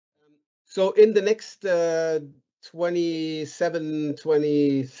So in the next 27,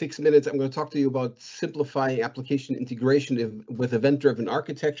 26 minutes, I'm going to talk to you about simplifying application integration with event-driven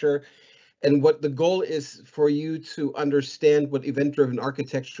architecture. And what the goal is for you to understand what event-driven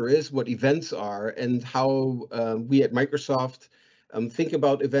architecture is, what events are, and how we at Microsoft think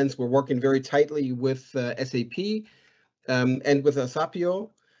about events. We're working very tightly with SAP and with ASAPIO.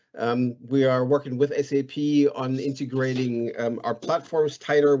 We are working with SAP on integrating our platforms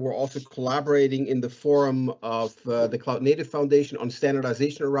tighter. We're also collaborating in the forum of the Cloud Native Foundation on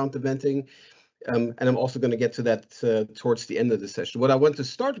standardization around eventing. And I'm also going to get to that towards the end of the session. What I want to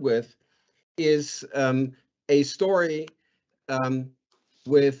start with is a story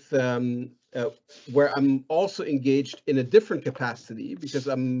with where I'm also engaged in a different capacity, because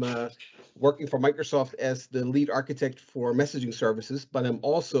I'm working for Microsoft as the lead architect for messaging services, but I'm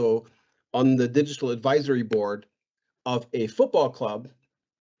also on the digital advisory board of a football club,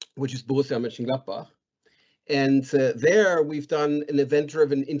 which is Borussia Mönchengladbach. And there we've done an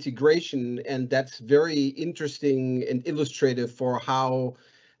event-driven integration, and that's very interesting and illustrative for how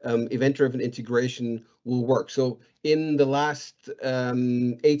event-driven integration will work. So in the last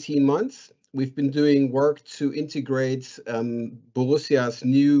 18 months, we've been doing work to integrate Borussia's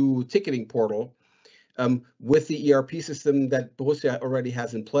new ticketing portal with the ERP system that Borussia already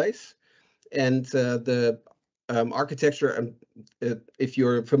has in place. And the architecture, if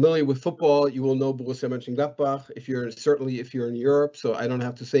you're familiar with football, you will know Borussia Mönchengladbach. If you're in Europe, so I don't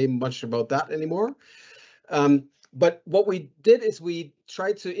have to say much about that anymore. But what we did is we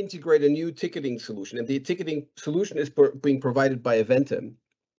tried to integrate a new ticketing solution, and the ticketing solution is being provided by Eventim.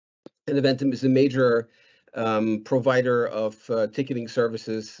 And Eventim is a major provider of ticketing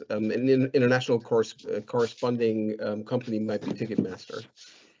services. An international corresponding company might be Ticketmaster.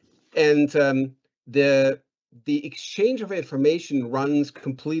 And the exchange of information runs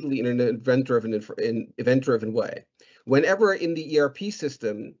completely in an event-driven way. Whenever in the ERP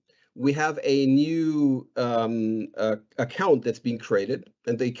system we have a new account that's being created,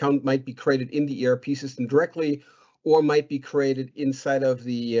 and the account might be created in the ERP system directly, or might be created inside of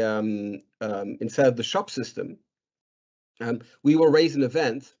the shop system, we will raise an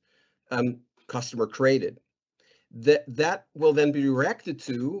event, customer created. That will then be reacted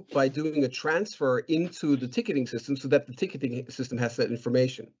to by doing a transfer into the ticketing system, so that the ticketing system has that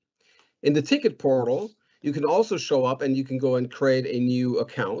information. In the ticket portal, you can also show up and you can go and create a new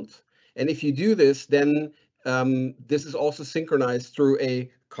account. And if you do this, then this is also synchronized through a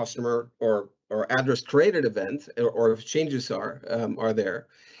customer or address created event, or if changes are there.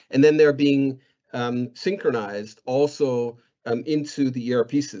 And then they're being synchronized also into the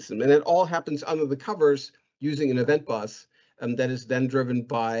ERP system. And it all happens under the covers using an event bus that is then driven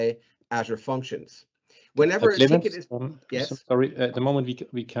by Azure Functions. Whenever a Clemens, ticket is yes. So sorry, at the moment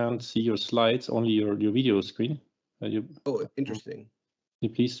we can't see your slides, only your video screen. Oh, interesting.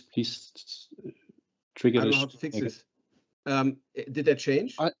 Please trigger. I don't know how to fix this. Did that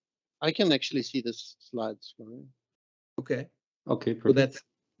change? I can actually see the slides. Okay. Okay. Perfect. Well,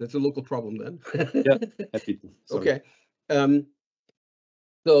 that's a local problem then. Yeah. Happy to. Okay.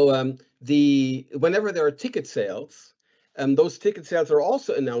 So whenever there are ticket sales, those ticket sales are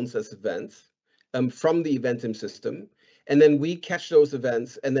also announced as events from the Eventim system, and then we catch those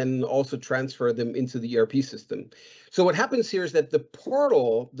events and then also transfer them into the ERP system. So what happens here is that the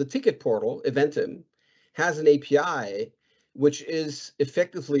ticket portal, Eventim, has an API which is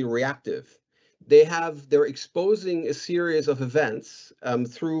effectively reactive. They're exposing a series of events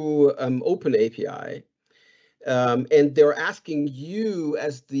through Open API. And they're asking you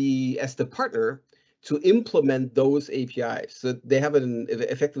as the partner to implement those APIs. So they have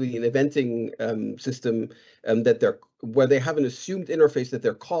effectively an eventing system where they have an assumed interface that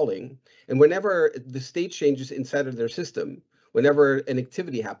they're calling. And whenever the state changes inside of their system, whenever an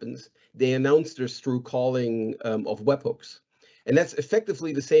activity happens, they announce this through calling of webhooks. And that's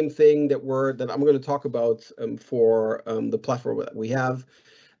effectively the same thing that I'm going to talk about for the platform that we have.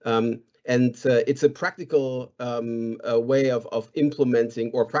 And it's a practical way of implementing,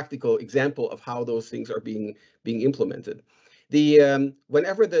 or practical example of how those things are being implemented.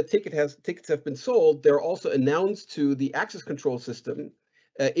 Whenever the tickets have been sold, they're also announced to the access control system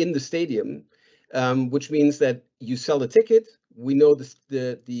in the stadium, which means that you sell a ticket. We know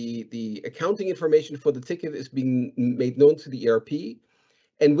the accounting information for the ticket is being made known to the ERP,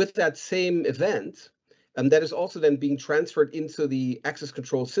 and with that same event, that is also then being transferred into the access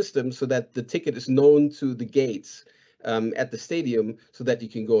control system, so that the ticket is known to the gates at the stadium, so that you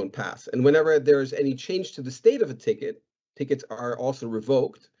can go and pass. And whenever there's any change to the state of a ticket, tickets are also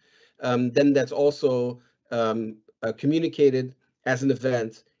revoked, then that's also communicated as an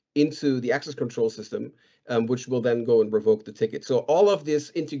event into the access control system, which will then go and revoke the ticket. So all of this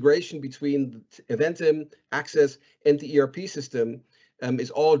integration between Eventim, access, and the ERP system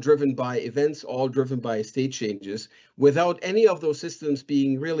is all driven by events, all driven by state changes, without any of those systems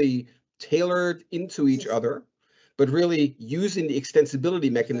being really tailored into each other, but really using the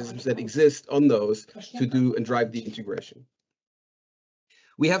extensibility mechanisms that exist on those to do and drive the integration.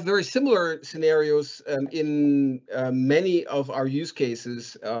 We have very similar scenarios in many of our use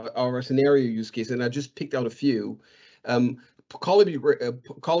cases, our scenario use cases, and I just picked out a few.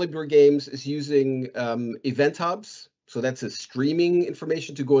 Colibri Games is using event hubs. So that's a streaming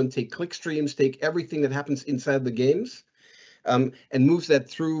information to go and take click streams, take everything that happens inside the games, and moves that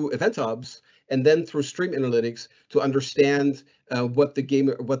through event hubs and then through stream analytics to understand what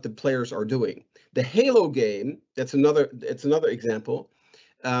the players are doing. The Halo game, it's another example,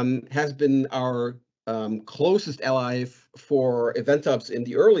 has been our closest ally for event hubs in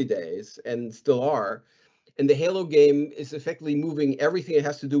the early days and still are. And the Halo game is effectively moving everything it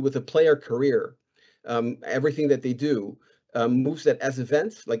has to do with a player career. Everything that they do moves that as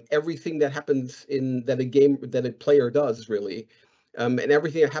events, like everything that happens in that a player does really, and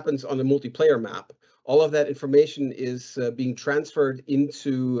everything that happens on the multiplayer map. All of that information is being transferred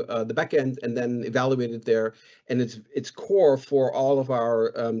into the backend and then evaluated there, and it's core for all of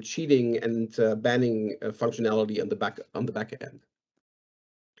our cheating and banning functionality on the back end.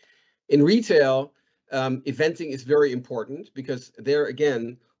 In retail, eventing is very important because there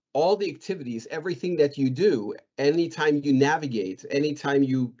again, all the activities, everything that you do, anytime you navigate, anytime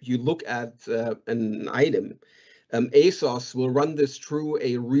you look at an item, ASOS will run this through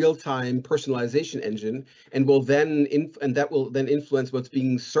a real-time personalization engine and will then that will then influence what's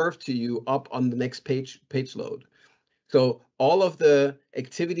being served to you up on the next page load. So all of the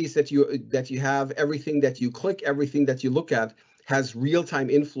activities that you have, everything that you click, everything that you look at has real-time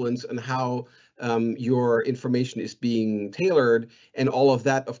influence on how your information is being tailored, and all of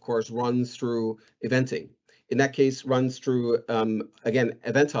that, of course, runs through eventing. In that case, runs through again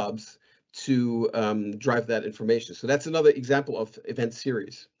event hubs to drive that information. So that's another example of event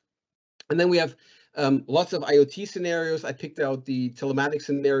series. And then we have lots of IoT scenarios. I picked out the telematics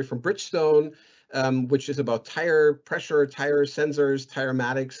scenario from Bridgestone, which is about tire pressure, tire sensors,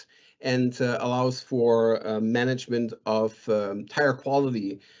 tire-matics, and allows for management of tire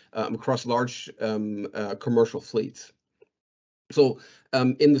quality across large commercial fleets. So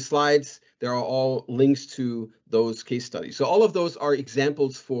in the slides, there are all links to those case studies. So all of those are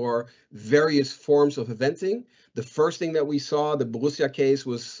examples for various forms of eventing. The first thing that we saw, the Borussia case,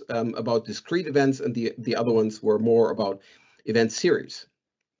 was about discrete events, and the other ones were more about event series.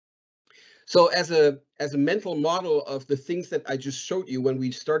 So as a mental model of the things that I just showed you, when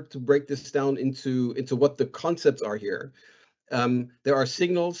we start to break this down into what the concepts are here, there are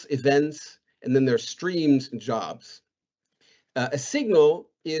signals, events, and then there's streams and jobs. A signal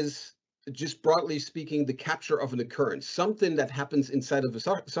is, just broadly speaking, the capture of an occurrence, something that happens inside of a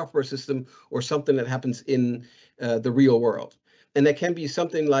software system or something that happens in the real world. And that can be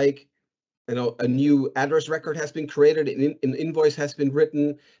something like, a new address record has been created, an invoice has been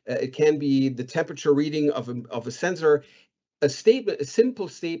written. It can be the temperature reading of a sensor, a simple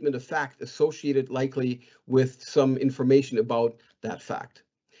statement of fact associated likely with some information about that fact.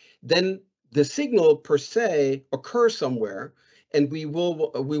 Then the signal per se occurs somewhere, and we will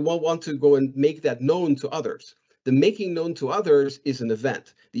want to go and make that known to others. The making known to others is an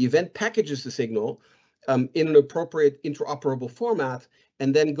event. The event packages the signal in an appropriate interoperable format,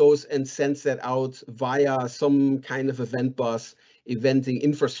 and then goes and sends that out via some kind of event bus, eventing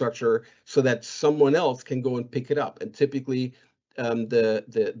infrastructure, so that someone else can go and pick it up. And typically,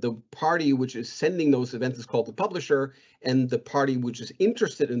 the party which is sending those events is called the publisher, and the party which is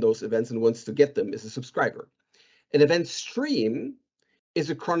interested in those events and wants to get them is a subscriber. An event stream is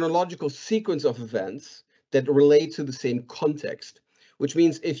a chronological sequence of events that relate to the same context, which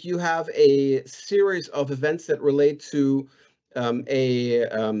means if you have a series of events that relate to a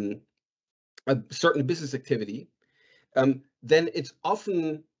certain business activity, then it's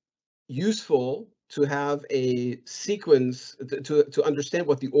often useful to have a sequence to understand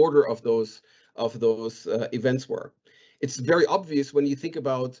what the order of those events were. It's very obvious when you think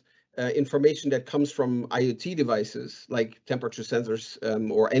about information that comes from IoT devices like temperature sensors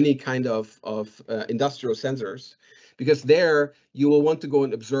or any kind of industrial sensors, because there you will want to go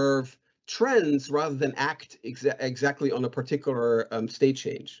and observe trends rather than act exactly on a particular state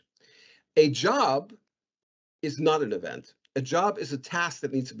change. A job is not an event. A job is a task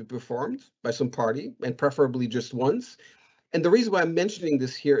that needs to be performed by some party, and preferably just once. And the reason why I'm mentioning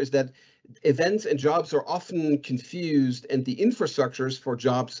this here is that events and jobs are often confused, and the infrastructures for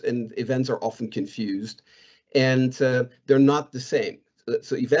jobs and events are often confused, and they're not the same.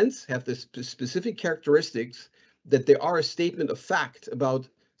 So events have this specific characteristics that they are a statement of fact about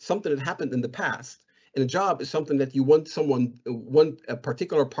something that happened in the past, and a job is something that you want a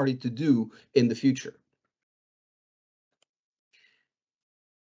particular party to do in the future.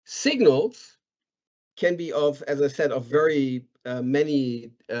 Signals can be of, as I said, of very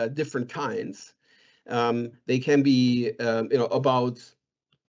many different kinds. They can be, about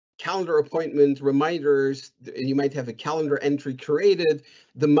calendar appointment reminders. You might have a calendar entry created.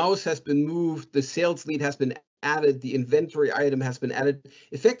 The mouse has been moved. The sales lead has been added. The inventory item has been added.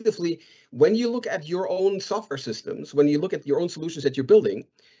 Effectively, when you look at your own software systems, when you look at your own solutions that you're building,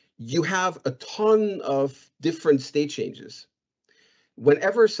 you have a ton of different state changes.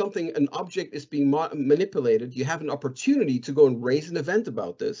 Whenever an object is being manipulated, you have an opportunity to go and raise an event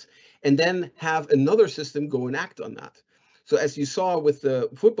about this, and then have another system go and act on that. So as you saw with the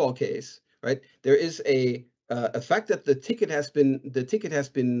football case, right, there is a fact that the ticket has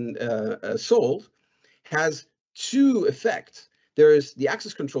been sold, has two effects. There is the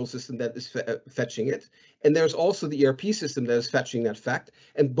access control system that is fetching it, and there's also the ERP system that is fetching that fact,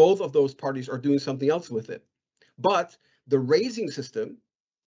 and both of those parties are doing something else with it. But the raising system,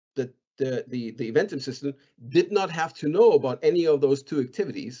 the eventing system, did not have to know about any of those two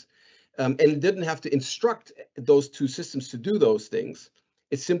activities, and didn't have to instruct those two systems to do those things.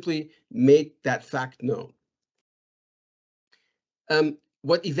 It simply made that fact known.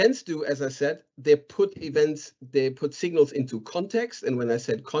 What events do, as I said, they put signals into context. And when I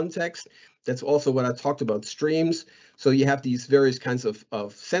said context, that's also what I talked about streams. So you have these various kinds of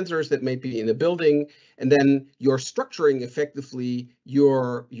sensors that may be in a building, and then you're structuring effectively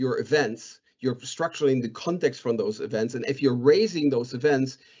your events. You're structuring the context from those events. And if you're raising those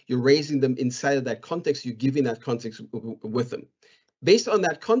events, you're raising them inside of that context. You're giving that context with them. Based on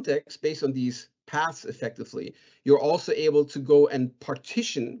that context, based on these paths effectively, you're also able to go and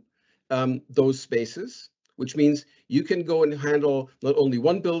partition those spaces, which means you can go and handle not only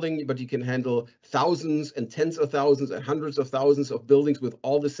one building, but you can handle thousands and tens of thousands and hundreds of thousands of buildings with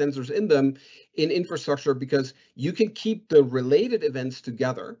all the sensors in them in infrastructure, because you can keep the related events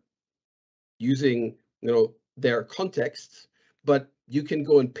together using their contexts, but you can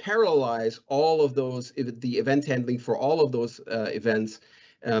go and parallelize all of those, the event handling for all of those events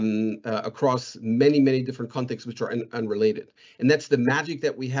across many different contexts which are unrelated. And that's the magic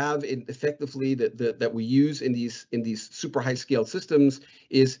that we have effectively that we use in these super high scale systems,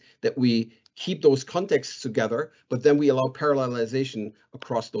 is that we keep those contexts together, but then we allow parallelization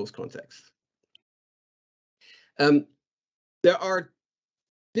across those contexts. There are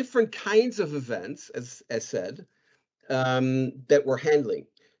different kinds of events, as said, that we're handling.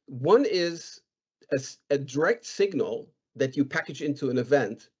 One is a direct signal that you package into an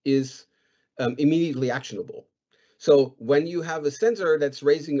event is immediately actionable. So when you have a sensor that's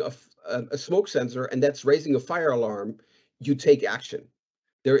raising a smoke sensor and that's raising a fire alarm, you take action.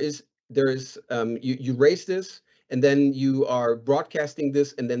 You raise this, and then you are broadcasting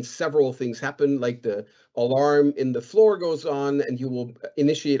this, and then several things happen, like the alarm in the floor goes on, and you will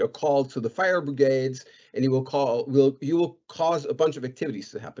initiate a call to the fire brigades, and you will cause a bunch of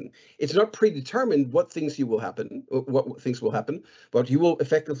activities to happen. It's not predetermined what things will happen, but you will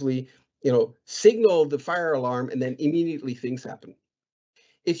effectively, signal the fire alarm, and then immediately things happen.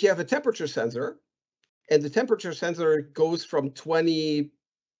 If you have a temperature sensor, and the temperature sensor goes from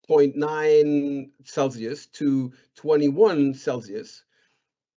 20.9 Celsius to 21 Celsius,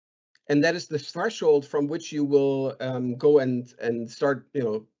 and that is the threshold from which you will go and start,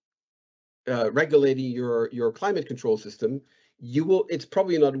 regulating your climate control system. It's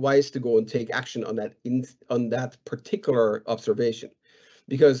probably not wise to go and take action on that particular observation,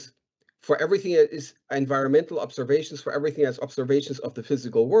 because for everything that is environmental observations, for everything that's observations of the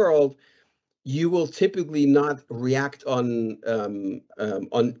physical world, you will typically not react on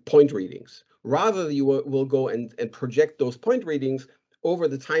point readings. Rather, you will go and project those point readings over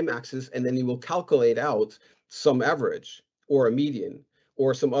the time axis, and then you will calculate out some average or a median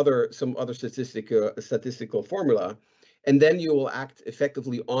or some other statistical formula, and then you will act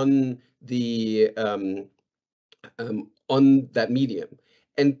effectively on on that medium.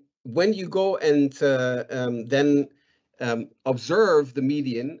 And when you go and then observe the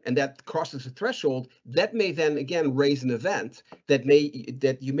median, and that crosses a threshold, that may then again raise an event that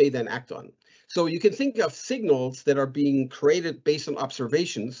you may then act on. So you can think of signals that are being created based on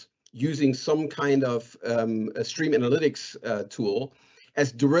observations using some kind of a stream analytics tool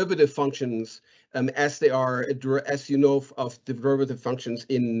as derivative functions as they are, as you know, of derivative functions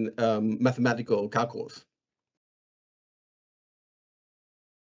in mathematical calculus.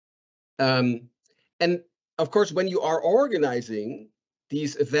 And of course, when you are organizing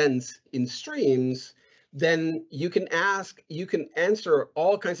these events in streams, then you can answer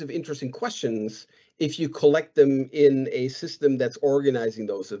all kinds of interesting questions if you collect them in a system that's organizing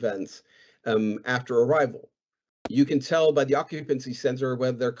those events after arrival. You can tell by the occupancy sensor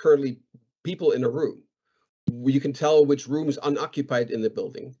whether there are currently people in a room. You can tell which room is unoccupied in the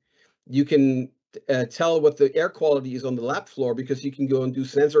building. You can tell what the air quality is on the lab floor because you can go and do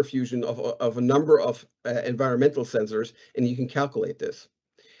sensor fusion of a number of environmental sensors, and you can calculate this.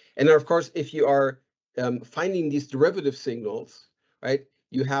 And then, of course, if you are finding these derivative signals, right,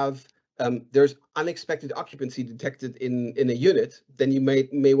 you have there's unexpected occupancy detected in a unit, then you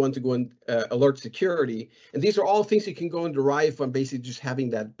may want to go and alert security. And these are all things you can go and derive from basically just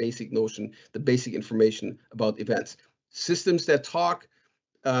having that basic notion, the basic information about events. Systems that talk,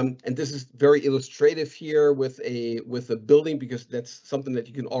 and this is very illustrative here with a building because that's something that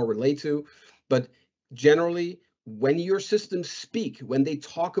you can all relate to. But generally, when your systems speak, when they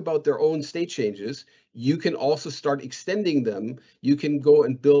talk about their own state changes, you can also start extending them. You can go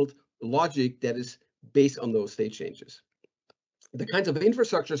and build logic that is based on those state changes. The kinds of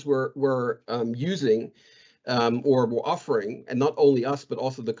infrastructures we're using or we're offering, and not only us, but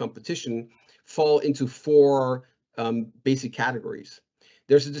also the competition, fall into four basic categories.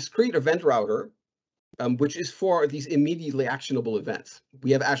 There's a discrete event router, which is for these immediately actionable events.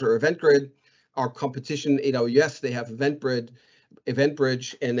 We have Azure Event Grid. Our competition, AWS, they have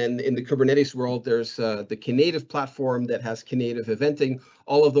EventBridge, and then in the Kubernetes world, there's the Knative platform that has Knative eventing.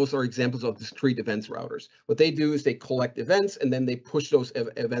 All of those are examples of discrete events routers. What they do is they collect events, and then they push those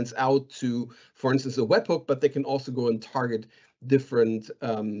events out to, for instance, a webhook, but they can also go and target different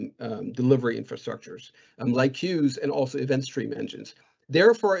delivery infrastructures, like queues and also event stream engines.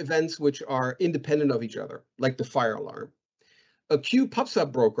 They're for events which are independent of each other, like the fire alarm. A queue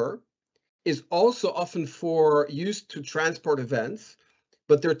PubSub broker is also often used to transport events,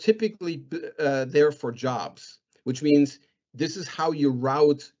 but they're typically there for jobs, which means this is how you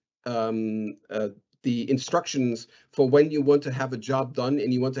route the instructions for when you want to have a job done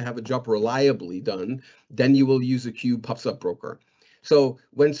and you want to have a job reliably done, then you will use a queue PubSub broker. So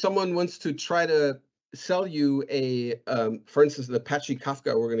when someone wants to try to sell you for instance, the Apache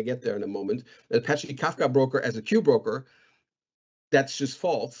Kafka, we're going to get there in a moment, the Apache Kafka broker as a queue broker, that's just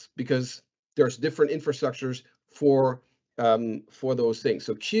false because there's different infrastructures for those things.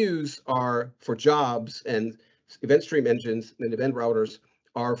 So queues are for jobs, and event stream engines and event routers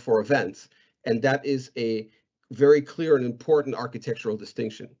are for events. And that is a very clear and important architectural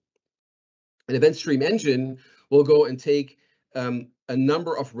distinction. An event stream engine will go and take a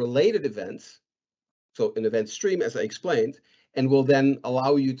number of related events, so an event stream, as I explained, and will then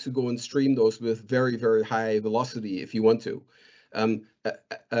allow you to go and stream those with very, very high velocity if you want to.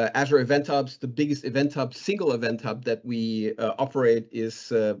 Azure Event Hubs, the biggest event hub, single event hub that we operate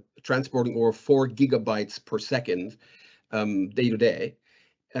is transporting over 4 gigabytes per second day to day.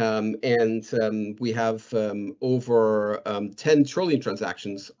 And we have over 10 trillion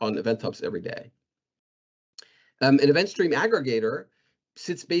transactions on event hubs every day. An event stream aggregator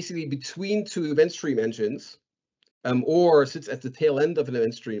sits basically between two event stream engines, or sits at the tail end of an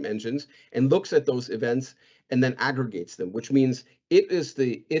event stream engines and looks at those events and then aggregates them, which means it is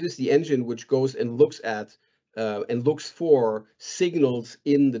the engine which goes and looks at and looks for signals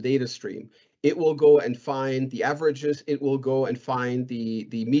in the data stream. It will go and find the averages. It will go and find the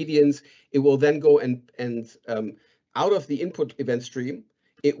medians. It will then go and out of the input event stream,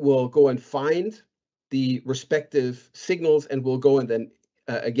 it will go and find the respective signals and will go and then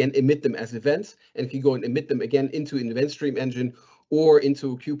again emit them as events, and can go and emit them again into an event stream engine or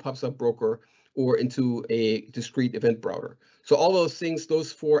into a queue PubSub broker or into a discrete event router. So all those things,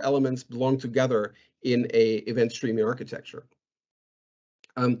 those four elements belong together in a event streaming architecture.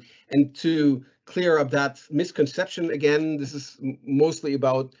 And to clear up that misconception, again, this is mostly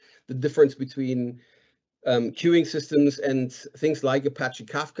about the difference between queuing systems and things like Apache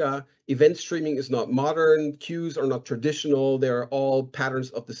Kafka. Event streaming is not modern. Queues are not traditional. They're all patterns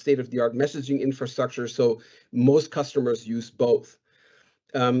of the state-of-the-art messaging infrastructure. So most customers use both.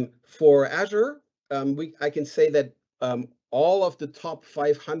 For Azure, I can say that all of the top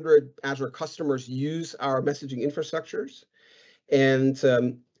 500 Azure customers use our messaging infrastructures.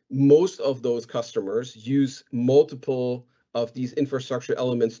 And most of those customers use multiple of these infrastructure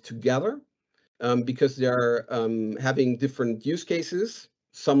elements together. Because they're having different use cases,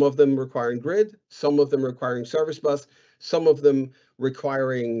 some of them requiring grid, some of them requiring service bus, some of them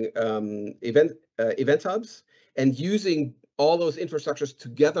requiring event hubs, and using all those infrastructures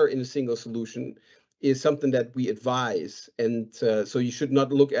together in a single solution is something that we advise. And so you should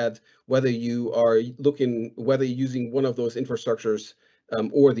not look at whether you're using one of those infrastructures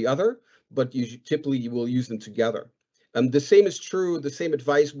or the other, but typically you will use them together. The same is true. The same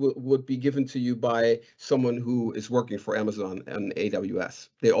advice would be given to you by someone who is working for Amazon and AWS.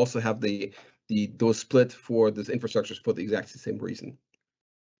 They also have those split for this infrastructures for the exact same reason.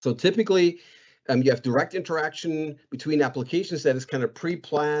 So typically, you have direct interaction between applications that is kind of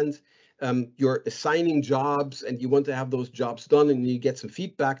pre-planned. You're assigning jobs and you want to have those jobs done and you get some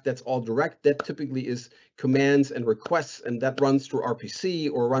feedback. That's all direct. That typically is commands and requests, and that runs through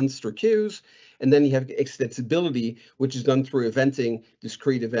RPC or runs through queues. And then you have extensibility, which is done through eventing,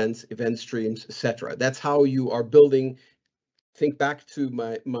 discrete events, event streams, etc. That's how you are building. Think back to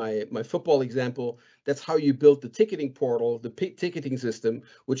my football example. That's how you build the ticketing portal, the ticketing system,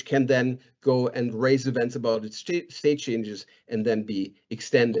 which can then go and raise events about its state changes and then be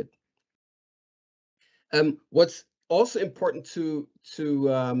extended. What's also important to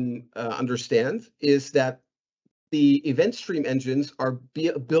understand is that the event stream engines are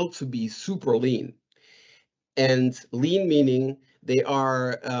built to be super lean. And lean meaning they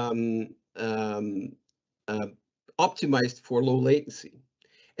are optimized for low latency.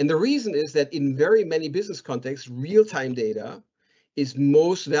 And the reason is that in very many business contexts, real-time data is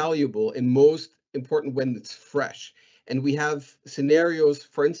most valuable and most important when it's fresh. And we have scenarios,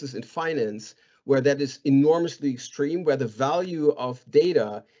 for instance, in finance, where that is enormously extreme, where the value of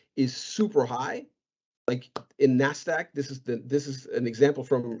data is super high. Like in NASDAQ, this is an example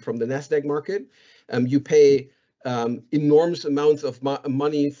from the NASDAQ market. You pay enormous amounts of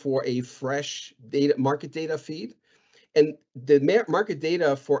money for a fresh market data feed. And the market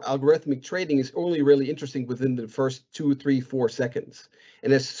data for algorithmic trading is only really interesting within the first 2, 3, 4 seconds.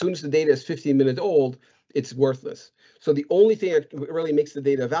 And as soon as the data is 15 minutes old, it's worthless. So the only thing that really makes the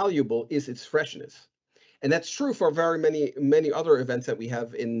data valuable is its freshness. And that's true for very many other events that we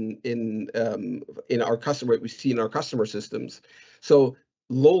have in our we see in our customer systems. So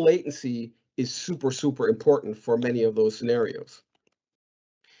low latency is super important for many of those scenarios.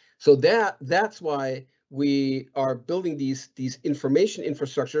 So that's why we are building these information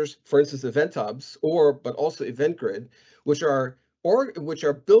infrastructures, for instance, event hubs, but also event grid, which are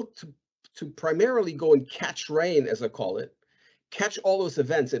built to primarily go and catch rain, as I call it, catch all those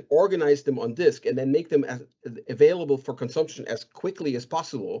events and organize them on disk, and then make them available for consumption as quickly as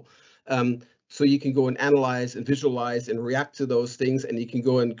possible. So you can go and analyze and visualize and react to those things, and you can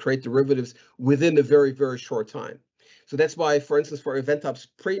go and create derivatives within a very short time. So that's why, for instance, for Event Hubs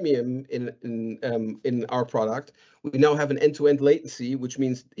Premium in our product, we now have an end-to-end latency, which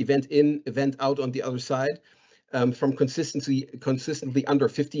means event in, event out on the other side, from consistently under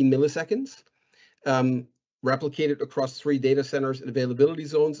 15 milliseconds, replicated across 3 data centers and availability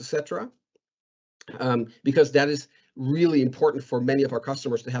zones, etc. Because that is really important for many of our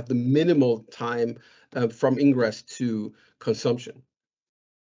customers to have the minimal time from ingress to consumption.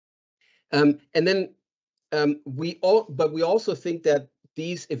 And then we also think that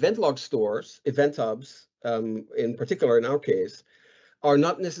these event log stores, event hubs, in particular in our case, are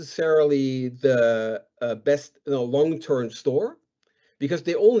not necessarily the best long-term store, because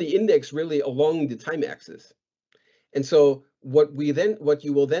they only index really along the time axis. And so what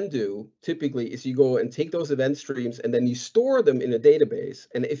you will then do typically is you go and take those event streams and then you store them in a database.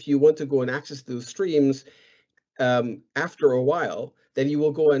 And if you want to go and access those streams after a while, then you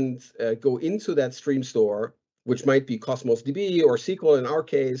will go and go into that stream store, which might be Cosmos DB or SQL in our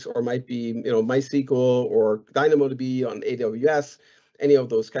case, or might be MySQL or DynamoDB on AWS, any of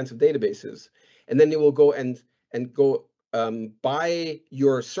those kinds of databases. And then you will go and go by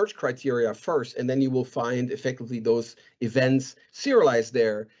your search criteria first, and then you will find effectively those events serialized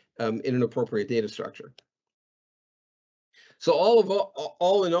there in an appropriate data structure. So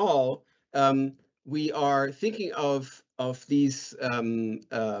all in all, we are thinking of these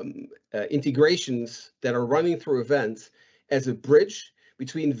integrations that are running through events as a bridge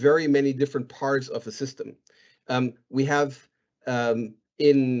between very many different parts of the system. We have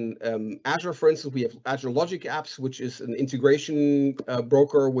in Azure, for instance, we have Azure Logic Apps, which is an integration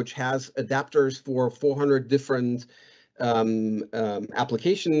broker, which has adapters for 400 different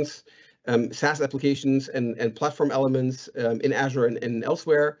applications, SaaS applications and platform elements in Azure and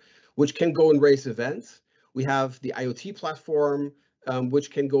elsewhere, which can go and raise events. We have the IoT platform, which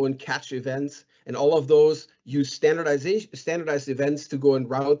can go and catch events, and all of those use standardized events to go and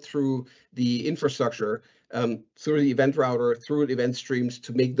route through the infrastructure through the event router, through the event streams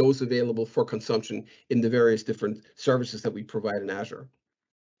to make those available for consumption in the various different services that we provide in Azure.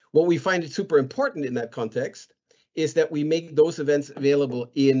 What we find is super important in that context is that we make those events available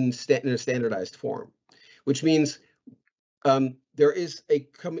in a standardized form, which means there's a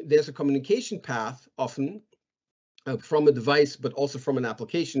communication path often from a device, but also from an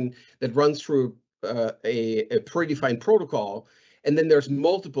application that runs through a predefined protocol. And then there's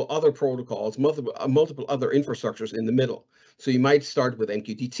multiple other protocols, multiple other infrastructures in the middle. So you might start with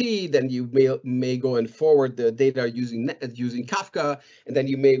MQTT, then you may go and forward the data using Kafka, and then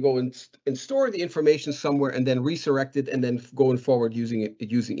you may go and store the information somewhere and then resurrect it and then going forward using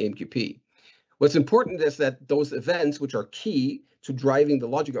AMQP. What's important is that those events, which are key to driving the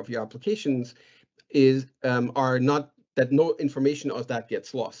logic of your applications, are not that no information of that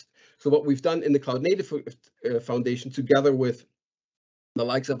gets lost. So what we've done in the Cloud Native Foundation, together with the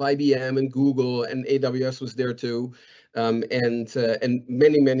likes of IBM and Google, and AWS was there too, and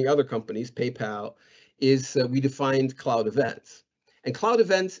many other companies, PayPal, is we defined cloud events. And cloud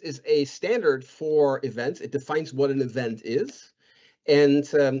events is a standard for events. It defines what an event is, and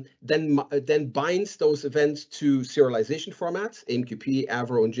then binds those events to serialization formats, AMQP,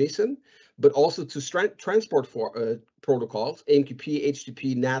 Avro, and JSON, but also to transport protocols, AMQP,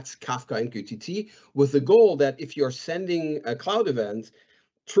 HTTP, NATS, Kafka, and MQTT, with the goal that if you're sending a cloud event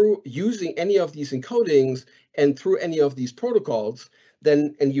through using any of these encodings and through any of these protocols,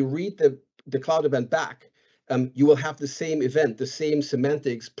 and you read the cloud event back, you will have the same event, the same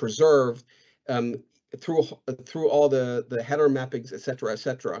semantics preserved through all the header mappings, et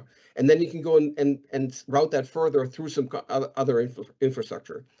cetera, and then you can go and route that further through some other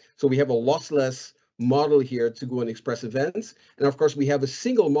infrastructure. So we have a lossless model here to go and express events, and of course we have a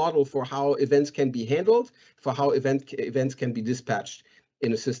single model for how events can be handled, for how events can be dispatched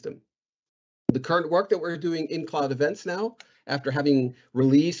in a system. The current work that we're doing in cloud events now, after having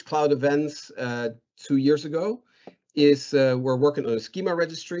released cloud events 2 years ago, is we're working on a schema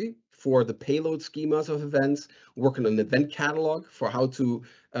registry for the payload schemas of events, working on an event catalog for how to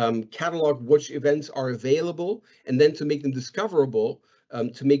catalog which events are available, and then to make them discoverable,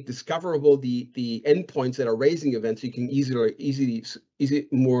 to make discoverable the endpoints that are raising events, so you can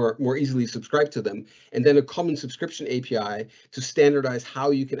more easily subscribe to them, and then a common subscription API to standardize how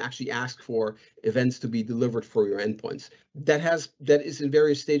you can actually ask for events to be delivered for your endpoints. That is in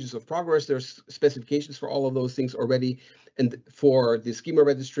various stages of progress. There's specifications for all of those things already, and for the schema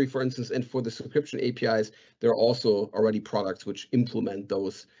registry, for instance, and for the subscription APIs, there are also already products which implement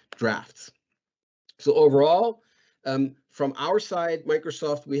those drafts. So overall, from our side,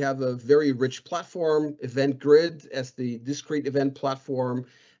 Microsoft, we have a very rich platform, Event Grid as the discrete event platform,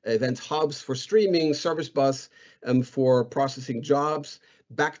 event hubs for streaming, service bus for processing jobs,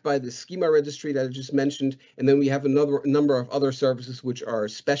 backed by the schema registry that I just mentioned. And then we have another number of other services which are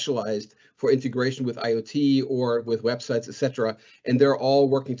specialized for integration with IoT or with websites, etc. And they're all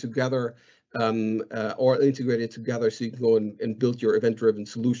working together or integrated together, so you can go and build your event-driven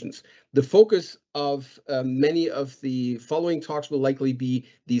solutions. The focus of many of the following talks will likely be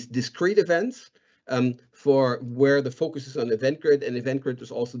these discrete events, for where the focus is on Event Grid, and Event Grid is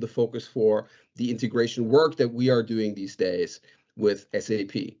also the focus for the integration work that we are doing these days with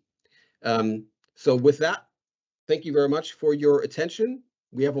SAP. So with that, thank you very much for your attention.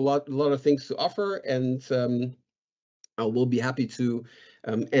 We have a lot of things to offer, and I will be happy to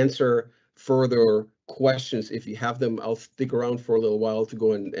answer further questions if you have them. I'll stick around for a little while to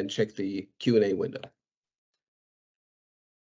go and check the Q&A window.